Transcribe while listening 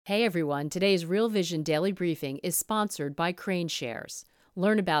Hey everyone, today's Real Vision Daily Briefing is sponsored by Crane Shares.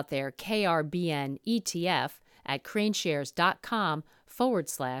 Learn about their KRBN ETF at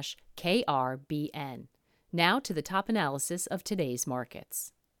craneshares.com/KRBN. Now to the top analysis of today's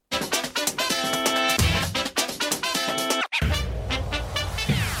markets.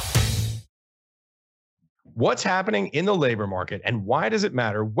 What's happening in the labor market and why does it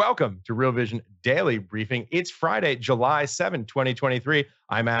matter? Welcome to Real Vision Daily Briefing. It's Friday, July 7, 2023.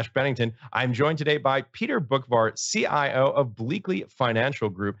 I'm Ash Bennington. I'm joined today by Peter Boockvar, CIO of Bleakley Financial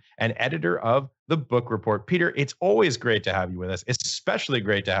Group and editor of the Book Report. Peter, it's always great to have you with us, especially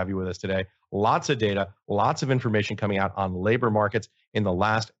great to have you with us today. Lots of data, lots of information coming out on labor markets in the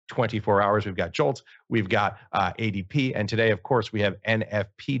last 24 hours. We've got JOLTS, we've got ADP, and today, of course, we have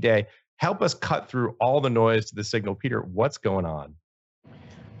NFP Day. Help us cut through all the noise to the signal. Peter, what's going on?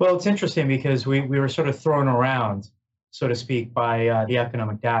 Well, it's interesting because we were sort of thrown around, so to speak, by the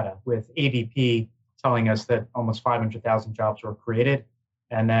economic data, with ADP telling us that almost 500,000 jobs were created,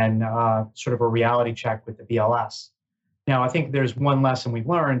 and then sort of a reality check with the BLS. Now, I think there's one lesson we've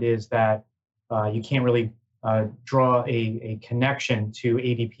learned is that you can't really draw a connection to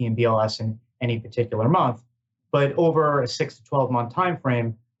ADP and BLS in any particular month, but over a 6 to 12 month time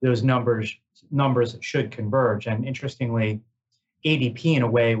frame, those numbers should converge. And interestingly, ADP in a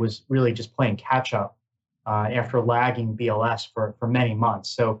way was really just playing catch up after lagging BLS for many months.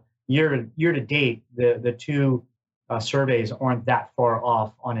 So year to date, the two surveys aren't that far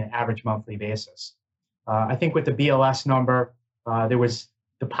off on an average monthly basis. I think with the BLS number, there was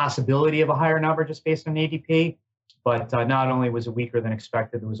the possibility of a higher number just based on ADP, but not only was it weaker than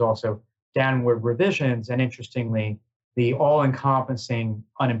expected, there was also downward revisions. And interestingly, the all-encompassing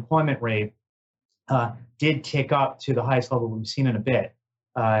unemployment rate did tick up to the highest level we've seen in a bit,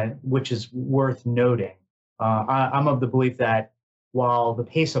 which is worth noting. I'm of the belief that while the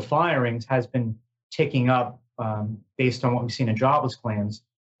pace of firings has been ticking up based on what we've seen in jobless claims,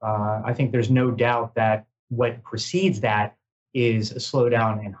 I think there's no doubt that what precedes that is a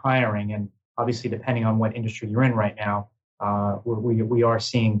slowdown in hiring. And obviously, depending on what industry you're in right now, we are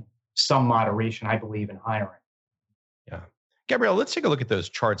seeing some moderation, I believe, in hiring. Yeah. Gabrielle, let's take a look at those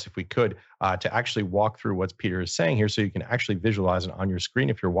charts if we could to actually walk through what Peter is saying here so you can actually visualize it on your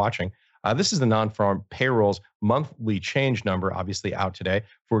screen if you're watching. This is the non-farm payrolls monthly change number, obviously out today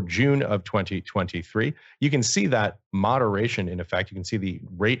for June of 2023. You can see that moderation in effect. You can see the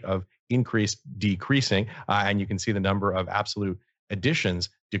rate of increase decreasing, and you can see the number of absolute additions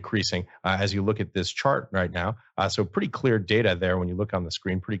decreasing as you look at this chart right now. So pretty clear data there when you look on the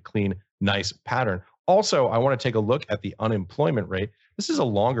screen, pretty clean, nice pattern. Also, I want to take a look at the unemployment rate. This is a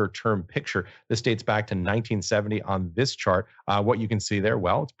longer term picture. This dates back to 1970 on this chart. What you can see there,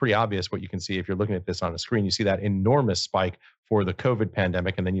 well, it's pretty obvious what you can see if you're looking at this on a screen. You see that enormous spike for the COVID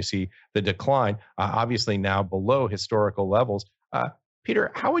pandemic, and then you see the decline, obviously now below historical levels.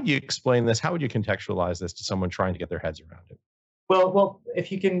 Peter, how would you explain this? How would you contextualize this to someone trying to get their heads around it? Well,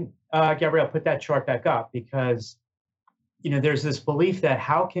 if you can, Gabrielle, put that chart back up, because there's this belief that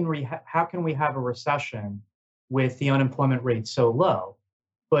how can we have a recession with the unemployment rate so low?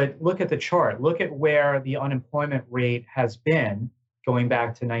 But look at the chart. Look at where the unemployment rate has been going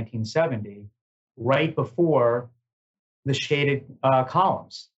back to 1970, right before the shaded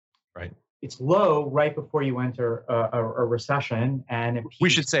columns. Right. It's low right before you enter a recession, and we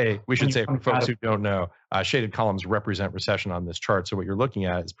should say for folks who don't know, shaded columns represent recession on this chart. So what you're looking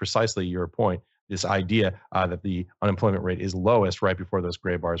at is precisely your point. This idea that the unemployment rate is lowest right before those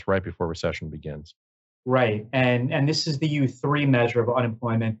gray bars, right before recession begins. Right, and this is the U3 measure of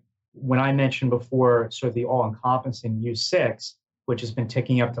unemployment. When I mentioned before, sort of the all-encompassing U6, which has been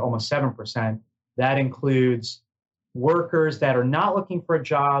ticking up to almost 7%, that includes workers that are not looking for a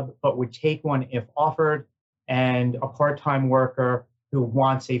job but would take one if offered, and a part-time worker who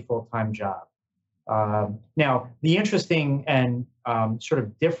wants a full-time job. Now, the interesting and sort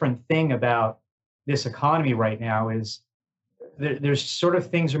of different thing about this economy right now is there's sort of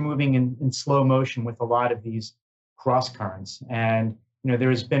things are moving in slow motion with a lot of these cross currents. And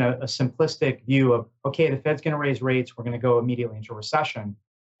there's been a simplistic view of, okay, the Fed's going to raise rates, we're going to go immediately into recession.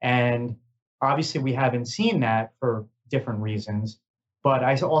 And obviously we haven't seen that for different reasons. But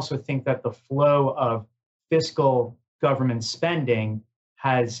I also think that the flow of fiscal government spending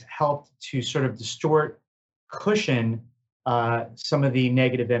has helped to sort of cushion some of the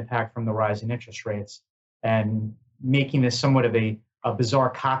negative impact from the rise in interest rates, and making this somewhat of a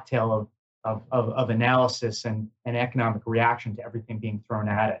bizarre cocktail of analysis and economic reaction to everything being thrown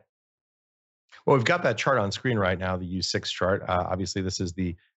at it. Well, we've got that chart on screen right now, the U6 chart. Obviously, this is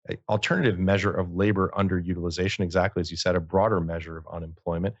the alternative measure of labor underutilization, exactly as you said, a broader measure of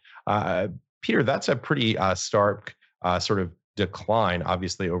unemployment. Peter, that's a pretty stark sort of decline,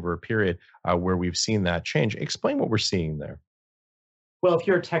 obviously, over a period where we've seen that change. Explain what we're seeing there. Well, if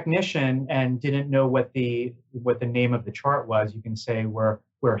you're a technician and didn't know what the name of the chart was, you can say we're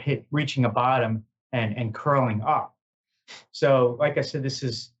reaching a bottom and curling up. So, like I said, this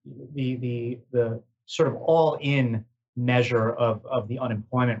is the sort of all in measure of the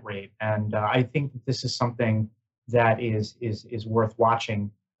unemployment rate, and I think that this is something that is worth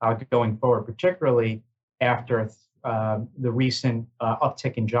watching going forward, particularly after the recent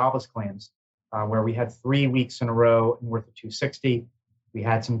uptick in jobless claims, where we had 3 weeks in a row north of 260. We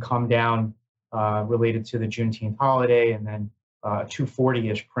had some come down related to the Juneteenth holiday, and then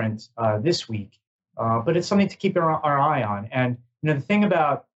 240-ish print this week. But it's something to keep our eye on. And the thing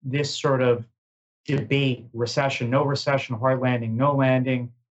about this sort of debate, recession, no recession, hard landing, no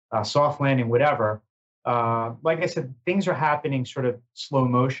landing, soft landing, whatever. Like I said, things are happening sort of slow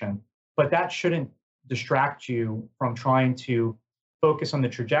motion, but that shouldn't distract you from trying to focus on the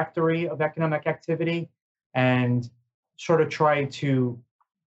trajectory of economic activity and sort of try to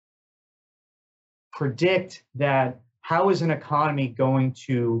predict that how is an economy going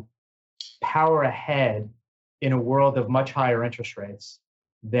to power ahead in a world of much higher interest rates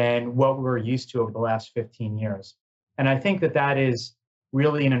than what we're used to over the last 15 years. And I think that that is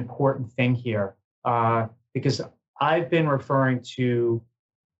really an important thing here because I've been referring to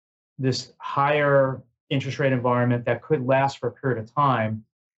this higher interest rate environment that could last for a period of time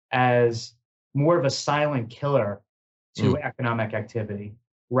as more of a silent killer to economic activity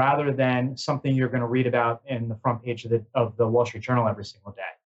rather than something you're going to read about in the front page of the Wall Street Journal every single day.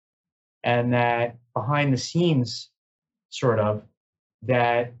 And that behind the scenes, sort of,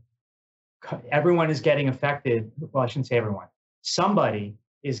 that everyone is getting affected. Well, I shouldn't say everyone. Somebody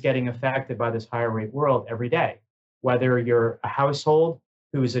is getting affected by this higher rate world every day. Whether you're a household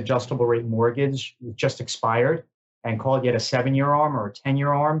whose adjustable rate mortgage just expired and called yet a 7-year ARM or a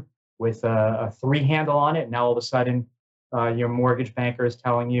 10-year ARM with a 3 handle on it, now all of a sudden your mortgage banker is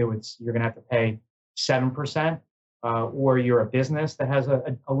telling you you're going to have to pay 7%, or you're a business that has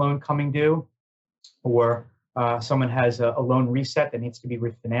a loan coming due, or someone has a loan reset that needs to be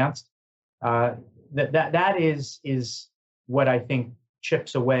refinanced. That is what I think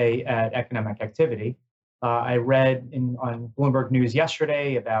chips away at economic activity. I read on Bloomberg News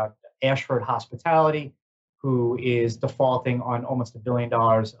yesterday about Ashford Hospitality, who is defaulting on almost $1 billion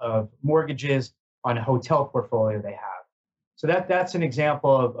of mortgages on a hotel portfolio they have. So that's an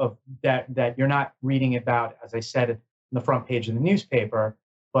example of that you're not reading about, as I said, in the front page of the newspaper,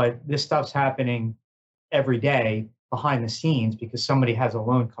 but this stuff's happening every day behind the scenes because somebody has a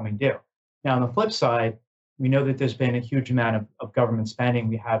loan coming due. Now, on the flip side, we know that there's been a huge amount of government spending.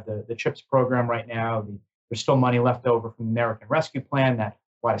 We have the CHIPS program right now. There's still money left over from the American Rescue Plan that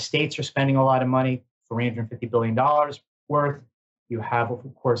a lot of states are spending a lot of money, $350 billion worth. You have,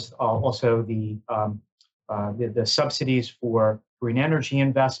 of course, also the subsidies for green energy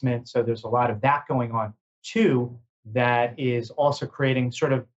investment. So there's a lot of that going on too, that is also creating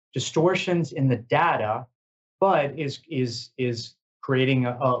sort of distortions in the data, but is creating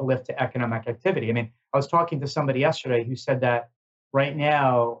a lift to economic activity. I mean, I was talking to somebody yesterday who said that right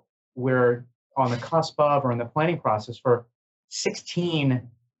now we're on the cusp of or in the planning process for 16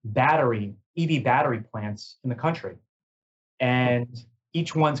 EV battery plants in the country. And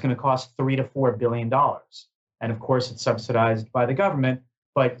each one's going to cost $3 to $4 billion. And of course, it's subsidized by the government,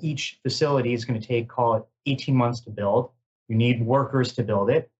 but each facility is going to take, call it 18 months to build. You need workers to build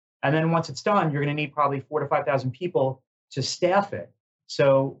it. And then once it's done, you're going to need probably 4,000 to 5,000 people to staff it.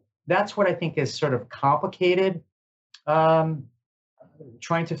 So that's what I think is sort of complicated,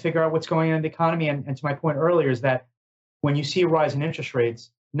 trying to figure out what's going on in the economy. And to my point earlier is that when you see a rise in interest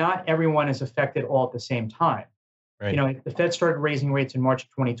rates, not everyone is affected all at the same time. Right. You know, the Fed started raising rates in March of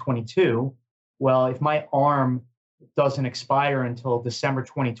 2022. Well, if my ARM doesn't expire until December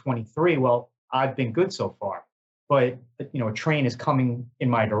 2023, well, I've been good so far. But, you know, a train is coming in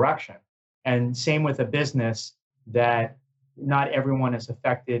my direction. And same with a business that not everyone is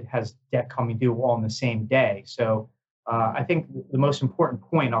affected, has debt coming due all on the same day. So I think the most important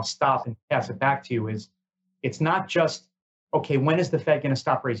point, I'll stop and pass it back to you, is it's not just, okay, when is the Fed going to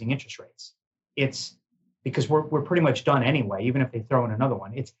stop raising interest rates? It's because we're pretty much done anyway, even if they throw in another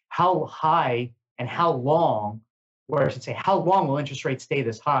one. It's how high and how long, or I should say, how long will interest rates stay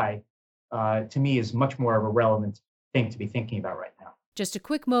this high, to me is much more of a relevant thing to be thinking about right now. Just a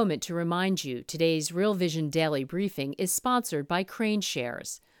quick moment to remind you, today's Real Vision Daily Briefing is sponsored by Crane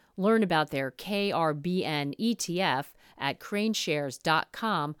Shares. Learn about their KRBN ETF at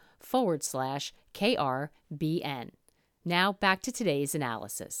craneshares.com/KRBN. Now back to today's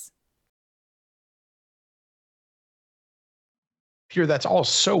analysis. Peter, that's all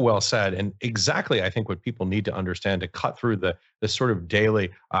so well said, and exactly I think what people need to understand to cut through the sort of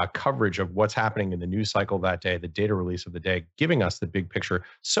daily coverage of what's happening in the news cycle that day, the data release of the day, giving us the big picture.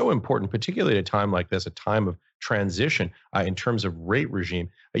 So important, particularly at a time like this, a time of transition in terms of rate regime.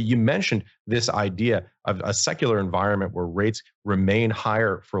 You mentioned this idea of a secular environment where rates remain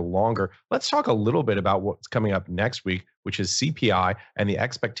higher for longer. Let's talk a little bit about what's coming up next week, which is CPI and the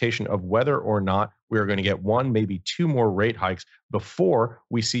expectation of whether or not we're going to get one, maybe two more rate hikes before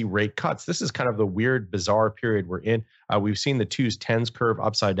we see rate cuts. This is kind of the weird, bizarre period we're in. We've seen the twos, tens curve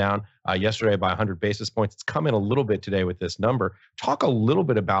upside down yesterday by 100 basis points. It's come in a little bit today with this number. Talk a little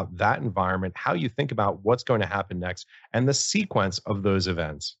bit about that environment, how you think about what's going to happen next, and the sequence of those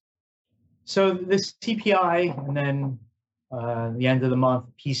events. So this CPI and then the end of the month,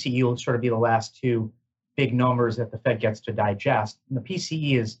 PCE will sort of be the last two big numbers that the Fed gets to digest. And the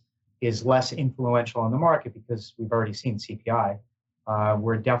PCE is less influential in the market because we've already seen CPI.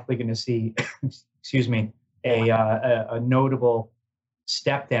 We're definitely going to see, excuse me, a notable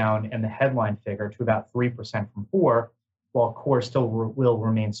step down in the headline figure to about 3% from 4%, while core still will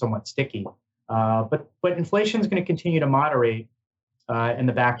remain somewhat sticky. But inflation is going to continue to moderate in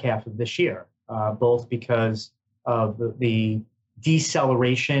the back half of this year, both because of the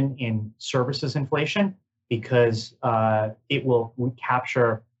deceleration in services inflation, because it will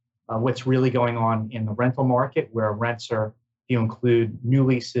capture what's really going on in the rental market, where rents are, if you include new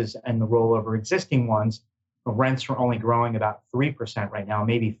leases and the rollover existing ones, the rents are only growing about 3% right now,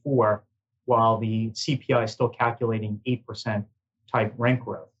 maybe 4%, while the CPI is still calculating 8% type rent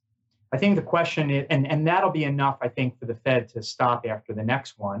growth. I think the question is, and that'll be enough, I think, for the Fed to stop after the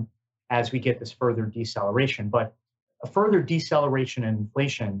next one as we get this further deceleration. But a further deceleration in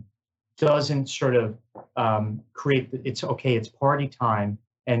inflation doesn't sort of create, it's party time,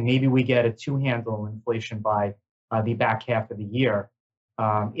 and maybe we get a two-handle inflation by the back half of the year.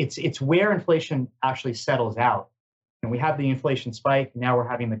 It's where inflation actually settles out. And we have the inflation spike, now we're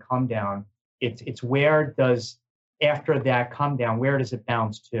having the come down. It's where does, after that come down, where does it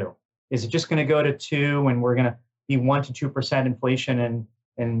bounce to? Is it just going to go to 2 and we're going to be 1 to 2% inflation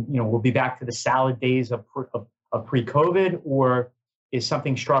and we'll be back to the salad days of pre-COVID, or is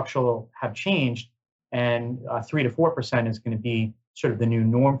something structural have changed and 3 to 4% is going to be sort of the new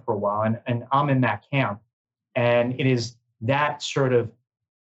norm for a while? And I'm in that camp. And it is that sort of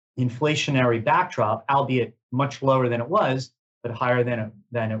inflationary backdrop, albeit much lower than it was, but higher than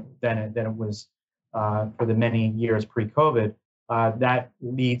it was for the many years pre-COVID, that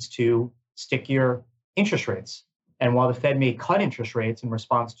leads to stickier interest rates. And while the Fed may cut interest rates in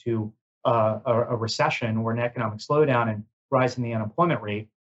response to a recession or an economic slowdown and rise in the unemployment rate,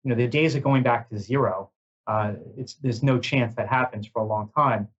 the days of going back to zero, there's no chance that happens for a long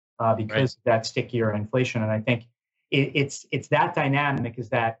time because of that stickier inflation. And I think it's that dynamic is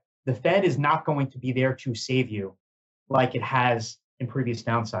that the Fed is not going to be there to save you like it has in previous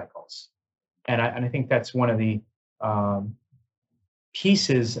down cycles. And I think that's one of the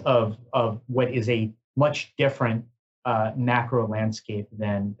pieces of what is a much different macro landscape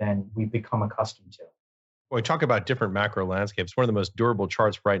than we've become accustomed to. When we talk about different macro landscapes, one of the most durable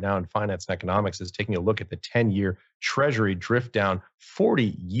charts right now in finance and economics is taking a look at the 10-year Treasury drift down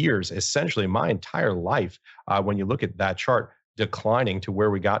 40 years, essentially my entire life. When you look at that chart, declining to where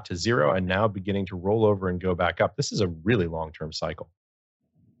we got to zero and now beginning to roll over and go back up. This is a really long-term cycle.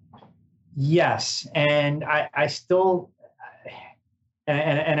 Yes, and I still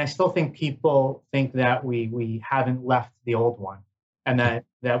think people think that we haven't left the old one, and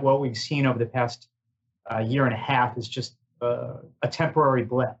that what we've seen over the past year and a half is just a temporary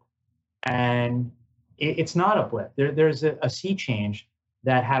blip, and it's not a blip. There's a sea change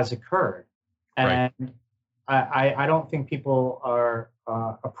that has occurred, and I don't think people are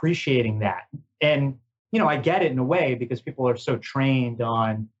appreciating that. And I get it in a way because people are so trained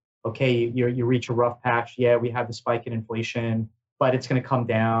on, okay, you reach a rough patch. Yeah, we have the spike in inflation, but it's going to come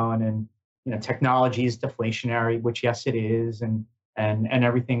down, and technology is deflationary, which yes it is, and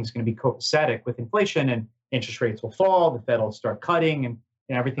everything's going to be copacetic with inflation, and interest rates will fall, the Fed will start cutting, and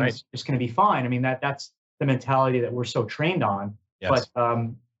everything's just going to be fine. I mean, that's the mentality that we're so trained on. Yes.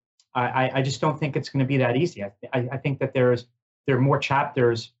 But I just don't think it's going to be that easy. I think that there are more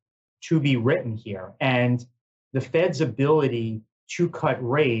chapters to be written here, and the Fed's ability to cut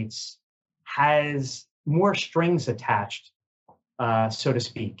rates has more strings attached, so to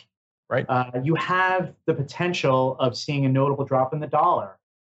speak. Right. You have the potential of seeing a notable drop in the dollar.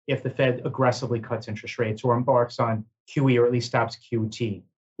 if the Fed aggressively cuts interest rates or embarks on QE or at least stops QT.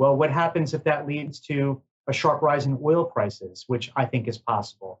 Well, what happens if that leads to a sharp rise in oil prices, which I think is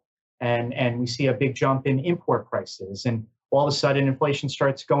possible? And we see a big jump in import prices, and all of a sudden inflation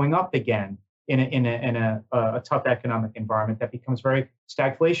starts going up again in a tough economic environment that becomes very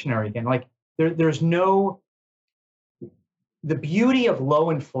stagflationary again. Like there's no the beauty of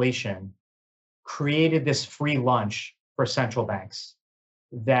low inflation created this free lunch for central banks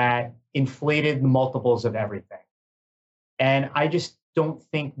that inflated the multiples of everything. And I just don't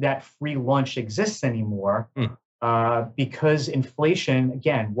think that free lunch exists anymore because inflation,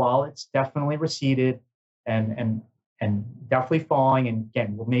 again, while it's definitely receded and definitely falling, and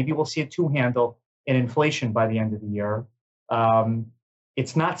again, maybe we'll see a two handle in inflation by the end of the year.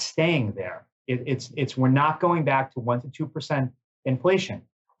 It's not staying there. It's we're not going back to 1 to 2% inflation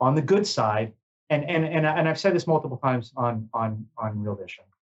on the good side. And I've said this multiple times on Real Vision,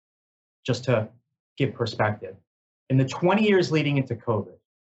 just to give perspective. In the 20 years leading into COVID,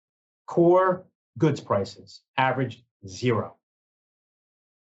 core goods prices averaged 0.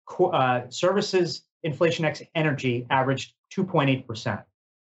 Services inflation ex energy averaged 2.8%.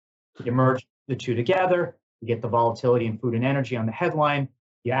 You merge the two together, you get the volatility in food and energy on the headline,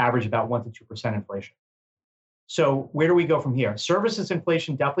 you average about 1 to 2% inflation. So where do we go from here? Services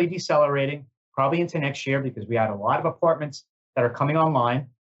inflation definitely decelerating, probably into next year because we had a lot of apartments that are coming online.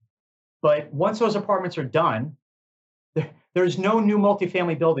 But once those apartments are done, there's no new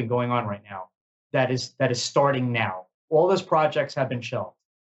multifamily building going on right now that is starting now. All those projects have been shelved.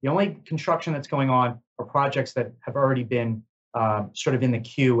 The only construction that's going on are projects that have already been sort of in the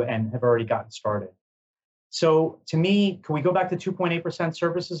queue and have already gotten started. So to me, can we go back to 2.8%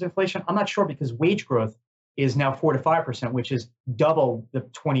 services inflation? I'm not sure because wage growth is now 4 to 5%, which is double the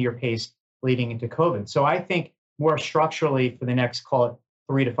 20-year pace leading into COVID. So I think more structurally for the next, call it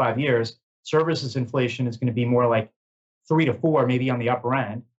 3 to 5 years, services inflation is going to be more like 3 to 4, maybe on the upper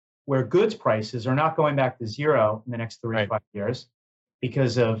end, where goods prices are not going back to 0 in the next 3 to 5 years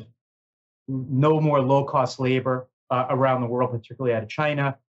because of no more low-cost labor around the world, particularly out of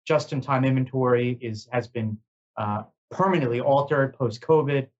China. Just-in-time inventory has been permanently altered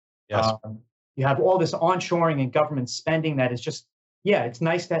post-COVID. Yes. You have all this onshoring and government spending that is just, it's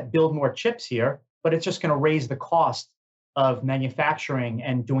nice to build more chips here, but it's just going to raise the cost of manufacturing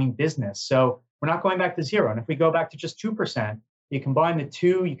and doing business. So we're not going back to 0. And if we go back to just 2%, you combine the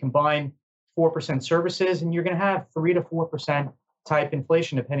two, you combine 4% services, and you're going to have 3 to 4% type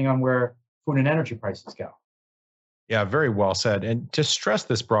inflation, depending on where food and energy prices go. Yeah, very well said. And to stress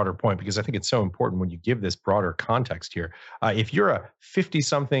this broader point, because I think it's so important when you give this broader context here, if you're a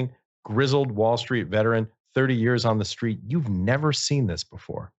 50-something grizzled Wall Street veteran, 30 years on the street, you've never seen this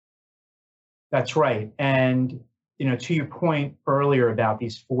before. That's right. And to your point earlier about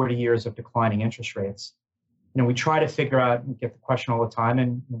these 40 years of declining interest rates, we try to figure out and get the question all the time,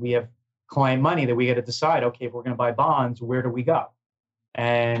 and we have client money that we got to decide, okay, if we're going to buy bonds, where do we go?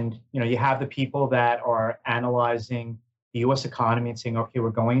 And, you have the people that are analyzing the U.S. economy and saying, okay, we're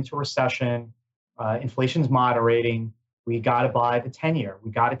going into recession, inflation's moderating, we got to buy the 10-year,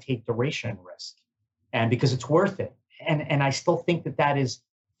 we got to take duration risk, and because it's worth it. And I still think that is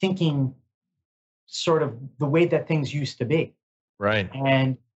thinking sort of the way that things used to be. Right.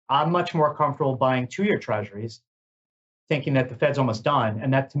 And I'm much more comfortable buying 2-year treasuries, thinking that the Fed's almost done,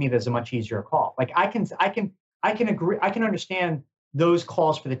 and that to me that's a much easier call. Like I can agree, I can understand those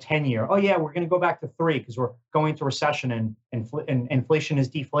calls for the 10-year. Oh yeah, we're going to go back to 3 because we're going into recession and inflation is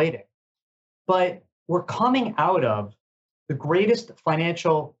deflating. But we're coming out of the greatest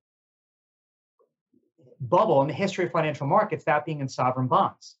financial bubble in the history of financial markets, that being in sovereign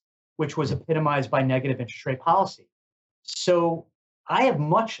bonds, which was epitomized by negative interest rate policy. So I have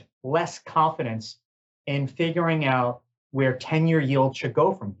much less confidence in figuring out where 10-year yield should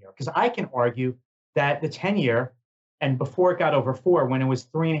go from here, because I can argue that the 10-year, and before it got over 4, when it was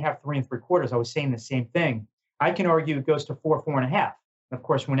 3.5, 3 3/4, I was saying the same thing. I can argue it goes to 4, 4.5. And of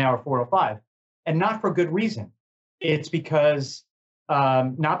course, we're now at 4.05, and not for good reason. It's because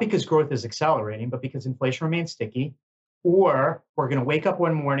not because growth is accelerating, but because inflation remains sticky, or we're going to wake up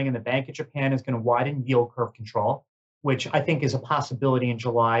one morning and the Bank of Japan is going to widen yield curve control, which I think is a possibility in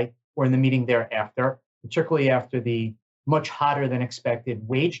July or in the meeting thereafter, particularly after the much hotter than expected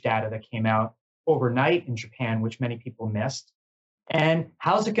wage data that came out overnight in Japan, which many people missed. And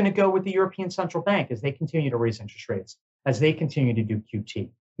how's it going to go with the European Central Bank as they continue to raise interest rates, as they continue to do QT? I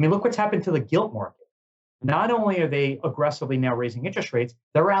mean, look what's happened to the gilt market. Not only are they aggressively now raising interest rates,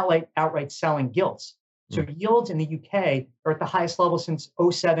 they're outright selling gilts. So yields in the UK are at the highest level since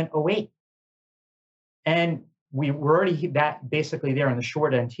 07, 08. And we're already that basically there in the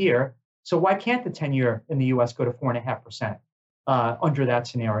short end here. So why can't the 10-year in the US go to 4.5% under that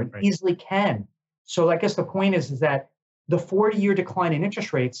scenario? It Right. easily can. So I guess the point is that the 40-year decline in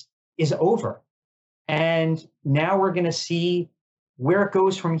interest rates is over. And now we're going to see where it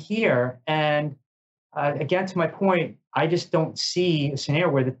goes from here. And again, to my point, I just don't see a scenario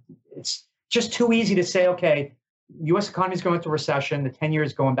where it's just too easy to say, okay, U.S. economy is going into recession. The 10-year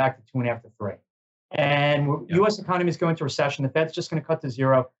is going back to 2.5 to 3. And Yeah. U.S. economy is going to recession. The Fed's just going to cut to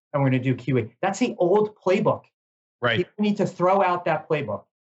zero, and we're going to do QE. That's the old playbook. Right. People need to throw out that playbook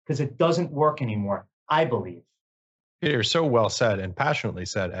because it doesn't work anymore, I believe. Peter, so well said and passionately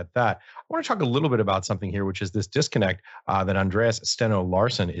said at that. I want to talk a little bit about something here, which is this disconnect that Andreas Steno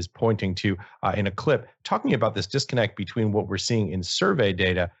Larsen is pointing to in a clip, talking about this disconnect between what we're seeing in survey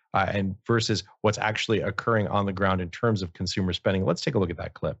data and versus what's actually occurring on the ground in terms of consumer spending. Let's take a look at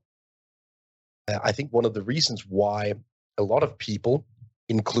that clip. I think one of the reasons why a lot of people,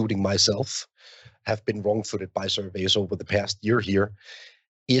 including myself, have been wrong-footed by surveys over the past year here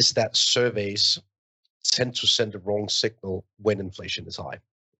is that surveys tend to send a wrong signal when inflation is high.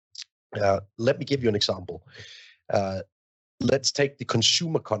 Let me give you an example. Let's take the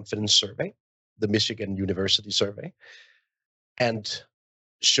consumer confidence survey, the Michigan University survey, and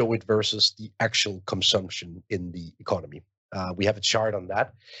show it versus the actual consumption in the economy. We have a chart on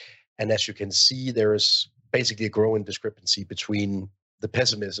that. And as you can see, there is basically a growing discrepancy between the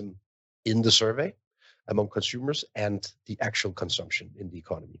pessimism in the survey among consumers and the actual consumption in the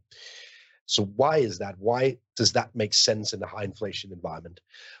economy. So why is that? Why does that make sense in a high inflation environment?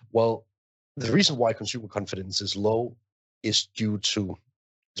 Well, the reason why consumer confidence is low is due to,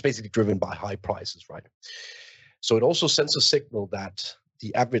 it's basically driven by high prices, right? So it also sends a signal that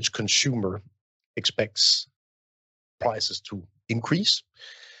the average consumer expects prices to increase.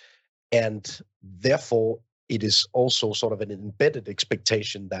 And therefore, it is also sort of an embedded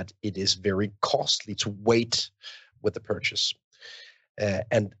expectation that it is very costly to wait with the purchase.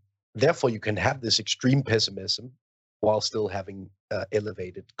 And therefore, you can have this extreme pessimism while still having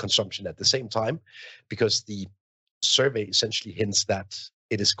elevated consumption at the same time, because the survey essentially hints that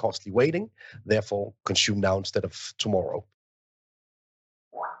it is costly waiting, therefore consume now instead of tomorrow.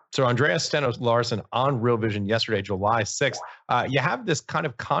 So Andreas Steno Larsen on Real Vision yesterday, July 6th. You have this kind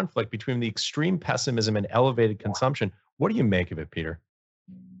of conflict between the extreme pessimism and elevated consumption. What do you make of it, Peter?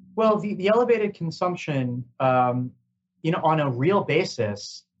 Well, the elevated consumption, on a real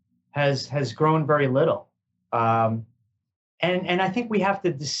basis, has grown very little, and I think we have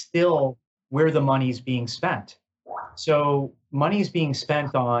to distill where the money is being spent. So money is being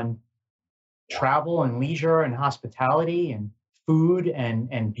spent on travel and leisure and hospitality and food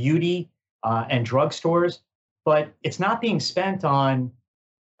and beauty and drugstores, but it's not being spent on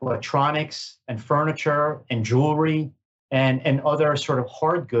electronics and furniture and jewelry and other sort of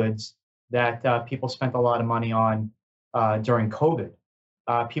hard goods that people spent a lot of money on during COVID.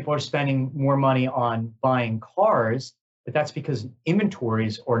 People are spending more money on buying cars, but that's because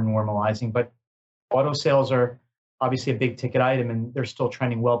inventories are normalizing. But auto sales are obviously a big ticket item, and they're still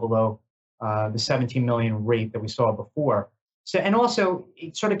trending well below the 17 million rate that we saw before. So, and also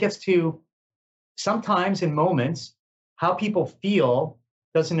it sort of gets to sometimes in moments, how people feel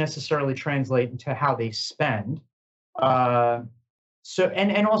doesn't necessarily translate into how they spend. And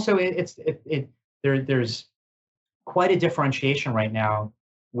also there's quite a differentiation right now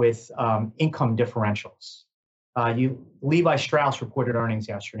with income differentials. Levi Strauss reported earnings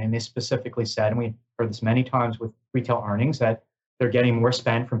yesterday, and they specifically said, and we heard this many times with retail earnings, that they're getting more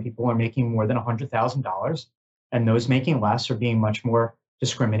spend from people who are making more than $100,000, and those making less are being much more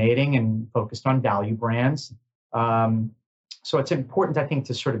discriminating and focused on value brands. So it's important, I think,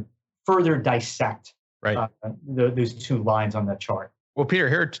 to sort of further dissect those two lines on that chart. Well, Peter,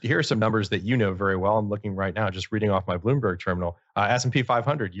 here are some numbers that you know very well. I'm looking right now, just reading off my Bloomberg terminal. S&P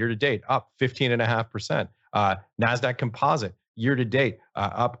 500 year to date up 15.5%. NASDAQ Composite year to date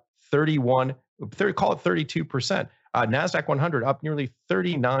up 32%. NASDAQ 100 up nearly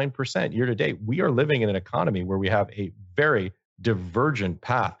 39% year to date. We are living in an economy where we have a very divergent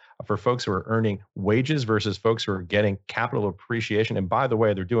path for folks who are earning wages versus folks who are getting capital appreciation. And by the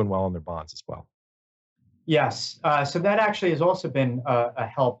way, they're doing well on their bonds as well. Yes. So that actually has also been a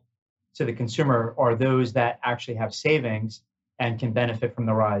help to the consumer, or those that actually have savings and can benefit from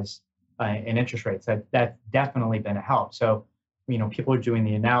the rise in interest rates. That's definitely been a help. So, people are doing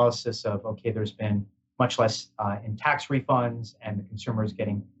the analysis of, okay, there's been much less in tax refunds, and the consumer is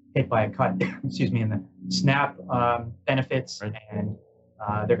getting hit by a cut, in the SNAP benefits, right. And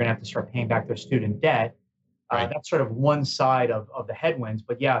they're going to have to start paying back their student debt. Right. That's sort of one side of the headwinds.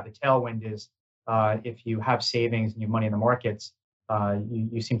 But yeah, the tailwind is if you have savings and you have money in the markets,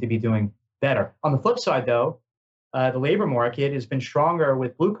 you seem to be doing better. On the flip side, though, the labor market has been stronger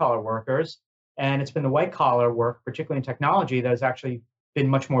with blue collar workers, and it's been the white collar work, particularly in technology, that has actually been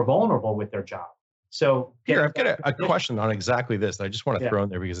much more vulnerable with their job. So, Peter, I've got a question on exactly this that I just want to throw in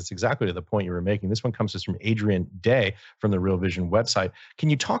there because it's exactly to the point you were making. This one comes to us from Adrian Day from the Real Vision website. Can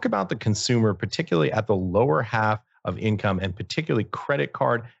you talk about the consumer, particularly at the lower half of income and particularly credit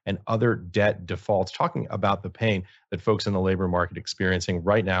card and other debt defaults, talking about the pain that folks in the labor market experiencing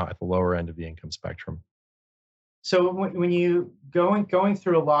right now at the lower end of the income spectrum? So when you going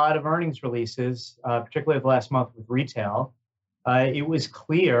through a lot of earnings releases, particularly the last month with retail, it was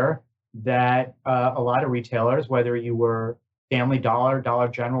clear that a lot of retailers, whether you were Family Dollar, Dollar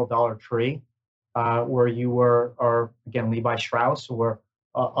General, Dollar Tree, or you were, or again, Levi Strauss or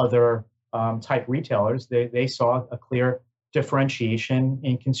other type retailers, they saw a clear differentiation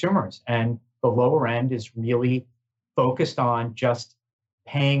in consumers. And the lower end is really focused on just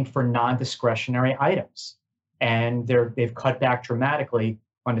paying for non-discretionary items. And they've cut back dramatically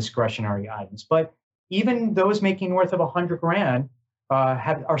on discretionary items. But even those making north of 100 grand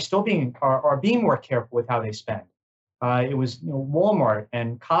are still being more careful with how they spend. It was Walmart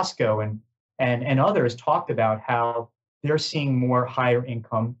and Costco and others talked about how they're seeing more higher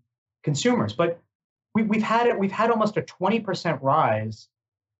income consumers. But we've had almost a 20% rise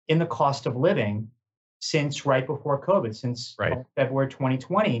in the cost of living since right before COVID, since February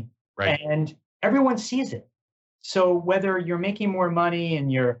 2020, and everyone sees it. So whether you're making more money in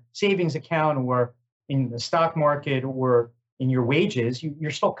your savings account or in the stock market or in your wages,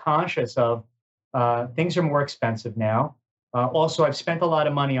 you're still conscious of things are more expensive now. Also, I've spent a lot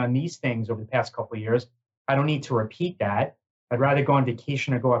of money on these things over the past couple of years. I don't need to repeat that. I'd rather go on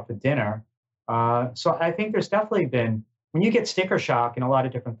vacation or go out for dinner. So I think there's definitely been, when you get sticker shock in a lot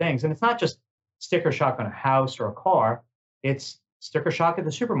of different things, and it's not just sticker shock on a house or a car, it's sticker shock at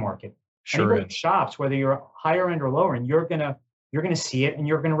the supermarket. Sure is. Shops, whether you're higher end or lower, and you're gonna see it and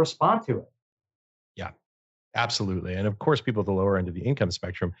you're gonna respond to it. Yeah, absolutely. And of course, people at the lower end of the income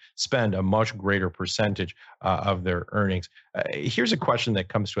spectrum spend a much greater percentage of their earnings. Here's a question that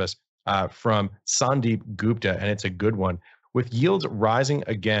comes to us from Sandeep Gupta, and it's a good one. With yields rising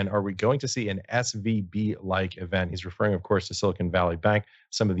again, are we going to see an SVB-like event? He's referring, of course, to Silicon Valley Bank,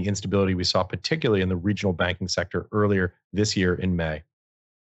 some of the instability we saw, particularly in the regional banking sector earlier this year in May.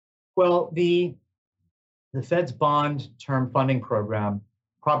 Well, the Fed's bond term funding program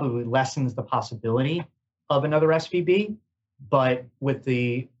probably lessens the possibility of another SVB, but with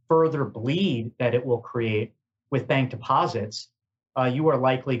the further bleed that it will create with bank deposits, you are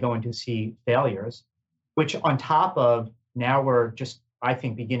likely going to see failures, which on top of now we're just, I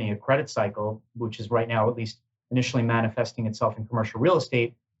think, beginning a credit cycle, which is right now at least initially manifesting itself in commercial real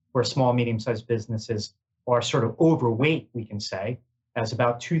estate, where small, medium-sized businesses are sort of overweight, we can say, as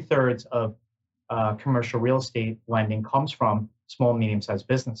about 2/3 of commercial real estate lending comes from small, medium-sized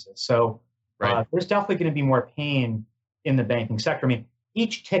businesses. So there's definitely going to be more pain in the banking sector. I mean,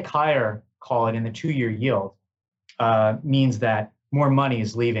 each tick higher, call it, in the 2-year yield means that more money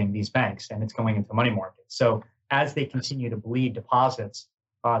is leaving these banks and it's going into money markets. So as they continue to bleed deposits,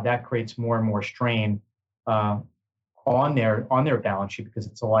 that creates more and more strain on their balance sheet because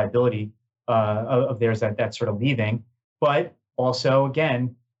it's a liability of theirs that's sort of leaving. But also,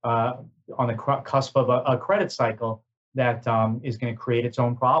 again, on the cusp of a credit cycle that is going to create its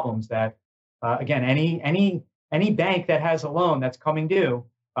own problems. That again, any bank that has a loan that's coming due,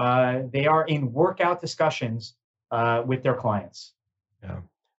 they are in workout discussions with their clients. Yeah.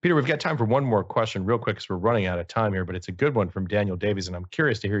 Peter, we've got time for one more question real quick because we're running out of time here, but it's a good one from Daniel Davies, and I'm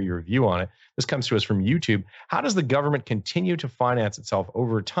curious to hear your view on it. This comes to us from YouTube. How does the government continue to finance itself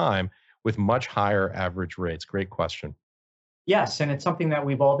over time with much higher average rates? Great question. Yes, and it's something that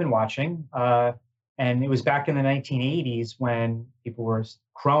we've all been watching. And it was back in the 1980s when people were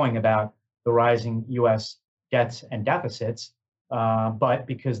crowing about the rising U.S. debts and deficits. But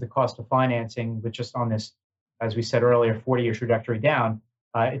because the cost of financing was just on this, as we said earlier, 40-year trajectory down,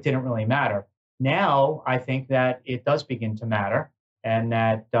 it didn't really matter. Now, I think that it does begin to matter, and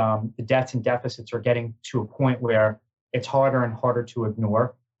that the debts and deficits are getting to a point where it's harder and harder to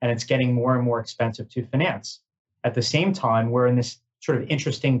ignore, and it's getting more and more expensive to finance. At the same time, we're in this sort of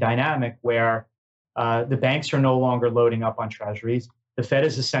interesting dynamic where the banks are no longer loading up on treasuries. The Fed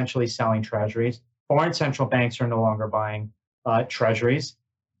is essentially selling treasuries. Foreign central banks are no longer buying treasuries.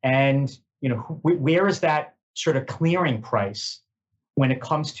 And where is that sort of clearing price when it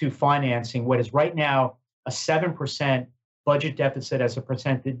comes to financing what is right now a 7% budget deficit as a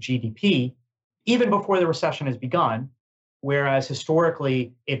percent of GDP, even before the recession has begun, whereas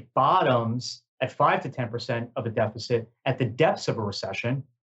historically it bottoms at 5 to 10% of a deficit at the depths of a recession,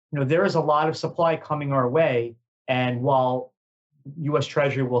 there is a lot of supply coming our way. And while US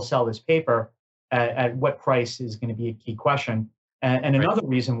Treasury will sell this paper at what price is going to be a key question. And Right. another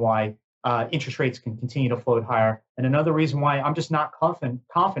reason why interest rates can continue to float higher. And another reason why I'm just not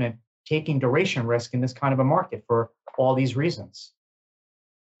confident taking duration risk in this kind of a market for all these reasons.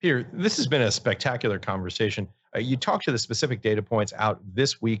 Peter, this has been a spectacular conversation. You talked to the specific data points out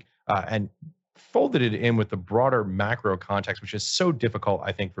this week and folded it in with the broader macro context, which is so difficult,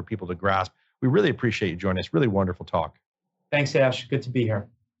 I think, for people to grasp. We really appreciate you joining us. Really wonderful talk. Thanks, Ash. Good to be here.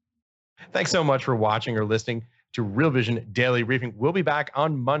 Thanks so much for watching or listening to Real Vision Daily Briefing. We'll be back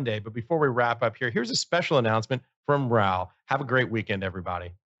on Monday. But before we wrap up here, here's a special announcement from Raul. Have a great weekend,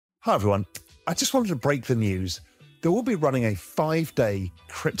 everybody. Hi, everyone. I just wanted to break the news. There will be running a 5-day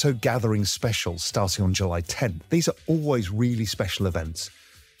crypto gathering special starting on July 10th. These are always really special events.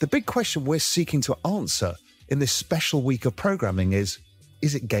 The big question we're seeking to answer in this special week of programming is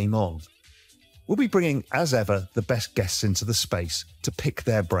it game on? We'll be bringing, as ever, the best guests into the space to pick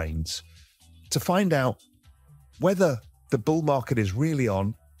their brains, to find out whether the bull market is really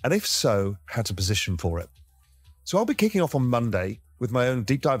on, and if so, how to position for it. So I'll be kicking off on Monday with my own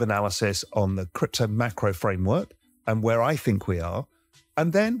deep dive analysis on the crypto macro framework and where I think we are.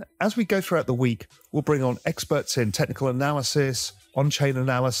 And then as we go throughout the week, we'll bring on experts in technical analysis, on-chain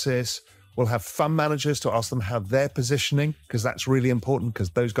analysis. We'll have fund managers to ask them how they're positioning, because that's really important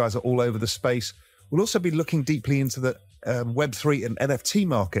because those guys are all over the space. We'll also be looking deeply into the Web3 and NFT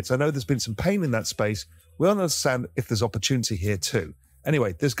markets. I know there's been some pain in that space. We'll understand if there's opportunity here too.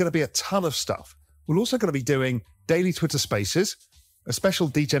 Anyway, there's going to be a ton of stuff. We're also going to be doing daily Twitter spaces, a special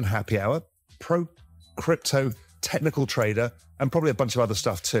DGen happy hour, pro crypto technical trader, and probably a bunch of other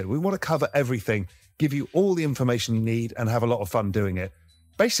stuff too. We want to cover everything, give you all the information you need, and have a lot of fun doing it.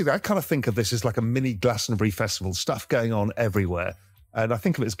 Basically, I kind of think of this as like a mini Glastonbury festival, stuff going on everywhere. And I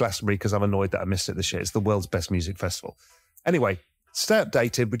think of it as Glastonbury because I'm annoyed that I missed it this year. It's the world's best music festival. Anyway, stay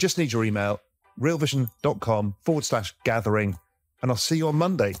updated. We just need your email, realvision.com/gathering. And I'll see you on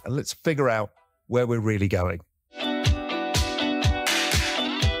Monday. And let's figure out where we're really going.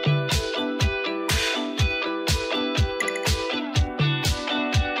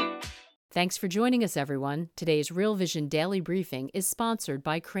 Thanks for joining us, everyone. Today's Real Vision Daily Briefing is sponsored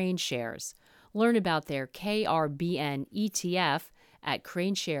by Crane Shares. Learn about their KRBN ETF at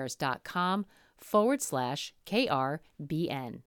craneshares.com/KRBN.